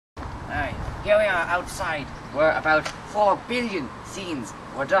Alright, here we are outside where about 4 billion scenes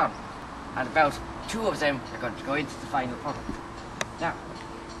were done. And about 2 of them are going to go into the final product. Now,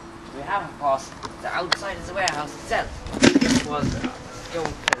 we have of course the outside of the warehouse itself. This was it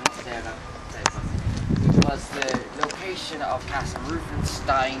was the location of Castle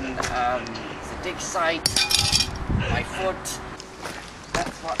Rufenstein, the dig site, my foot.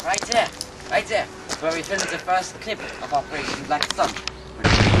 That's what, right there, where we filmed the first clip of Operation Black Sun.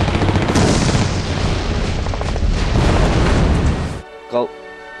 Go.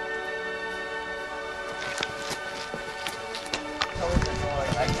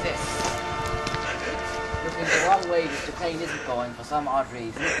 Like this. Looking the wrong way that the plane isn't going for some odd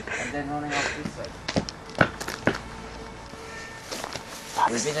reason, and then running off this way.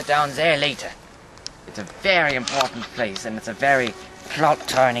 We'll visit down there later. It's a very important place and it's a very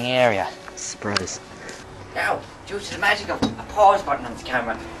plot-turning area. Surprise. Now, due to the magic of a pause button on the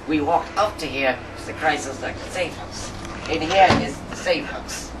camera, we walked up to here to the Chrysler safe house. In here is the safe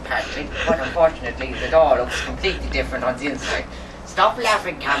house, apparently, but unfortunately the door looks completely different on the inside. Stop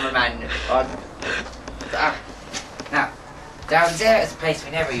laughing, cameraman. Now, down there is a place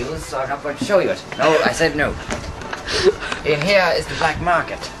we never use, so I'm not going to show you it. No, I said no. In here is the black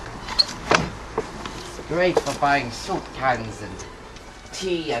market. It's great for buying soup cans and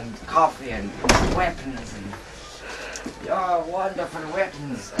tea and coffee and weapons and wonderful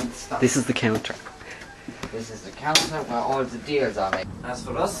weapons and stuff. This is the counter. This is the counter where all the deals are made. As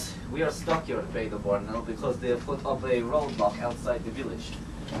for us, we are stuck here at Vegaborn now because they have put up a roadblock outside the village.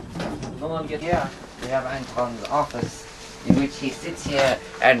 No one get here. We have Anton's office in which he sits here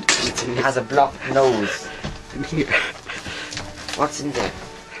and he has a blocked nose. In here. What's in there?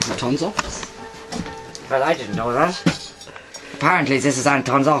 Anton's office. Well, I didn't know that. Apparently this is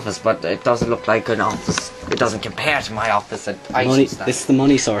Anton's office, but it doesn't look like an office. It doesn't compare to my office at Eisenstein. This is the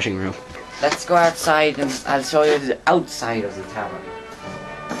money sorting room. Let's go outside and I'll show you the outside of the tavern.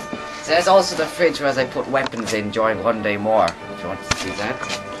 So there's also the fridge where I put weapons in during One Day More, if you want to see that.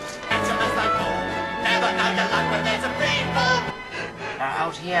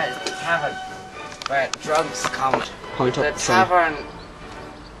 Out here is the tavern, where drunks come. Point up the tavern,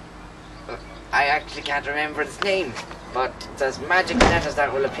 I actually can't remember its name, but there's magic letters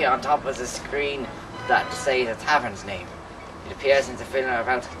that will appear on top of the screen that say the tavern's name. It appears in the film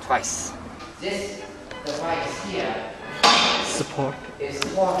about twice. This device here support is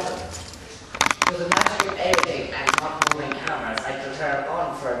supported. With the magic of editing and not moving cameras, I can turn it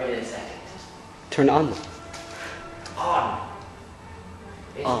on for a millisecond. Turn on. On.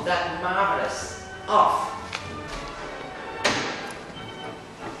 Isn't that marvelous? Off.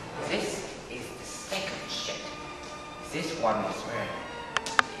 This is the second ship. This one was where,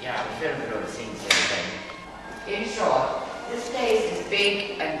 yeah, we filmed a lot of scenes here. In short, this place is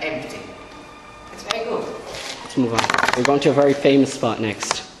big and empty. It's very good. Let's move on. We're going to a very famous spot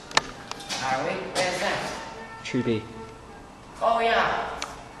next. Are we? Where's that? 3B. Oh yeah.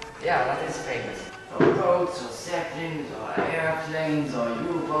 Yeah, that is famous. For boats or zeppelins or airplanes or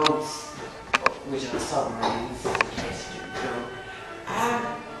U-boats, which are submarines, in case you know.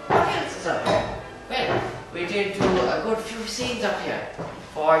 What else is up here? Well, we did do a good few scenes up here.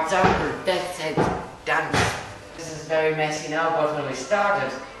 For example, Death's Head Dance. This is very messy now, but when we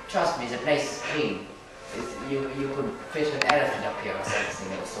started, trust me, the place is clean. You could fit an elephant up here or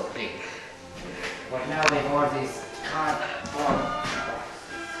something, it was so clean. But now we have all these cardboard.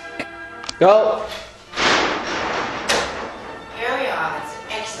 Go! Here we are, it's an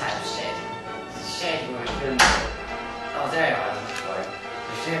X-Lab shed. It's a shed where we filmed. Oh, there you are,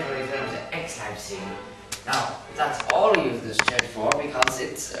 the shed where we filmed the X-Lab scene. Now, that's all we use this shed for because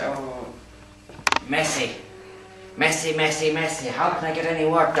it's messy. Messy, messy, messy. How can I get any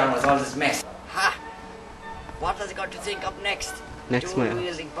work done with all this mess? Ha! What was I going to think up next? Next, my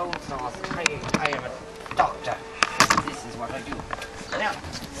wielding bone saws. I am a doctor. This is what I do. Now,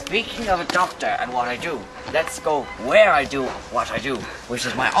 speaking of a doctor and what I do, let's go where I do what I do, which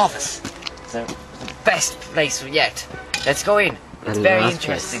is my office. It's the best place yet. Let's go in. It's very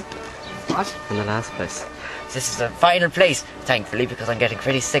interesting. What? In the last place. This is the final place, thankfully, because I'm getting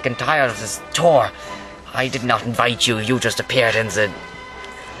pretty sick and tired of this tour. I did not invite you, you just appeared in the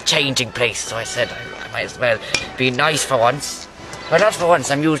changing place, so I said I might as well be nice for once. Well, not for once,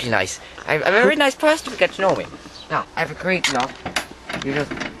 I'm usually nice. I'm a very nice person to get to know me. Now, I have a great lock. You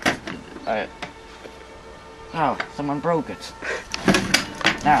just... oh, someone broke it.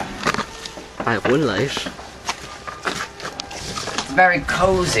 Now. I have one light. It's very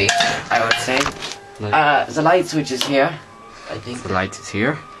cozy, I would say. The light switch is here, I think. The light is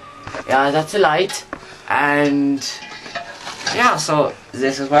here. Yeah, that's a light. And yeah, so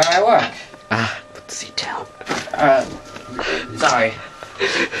This is where I work. Ah, put the seat down. Sorry.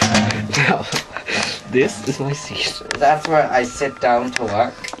 Now, this is my seat. That's where I sit down to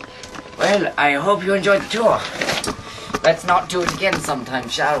work. Well, I hope you enjoyed the tour. Let's not do it again sometime,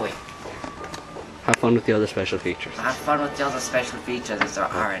 shall we? Have fun with the other special features. Have fun with the other special features if there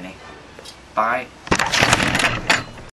are any. Bye.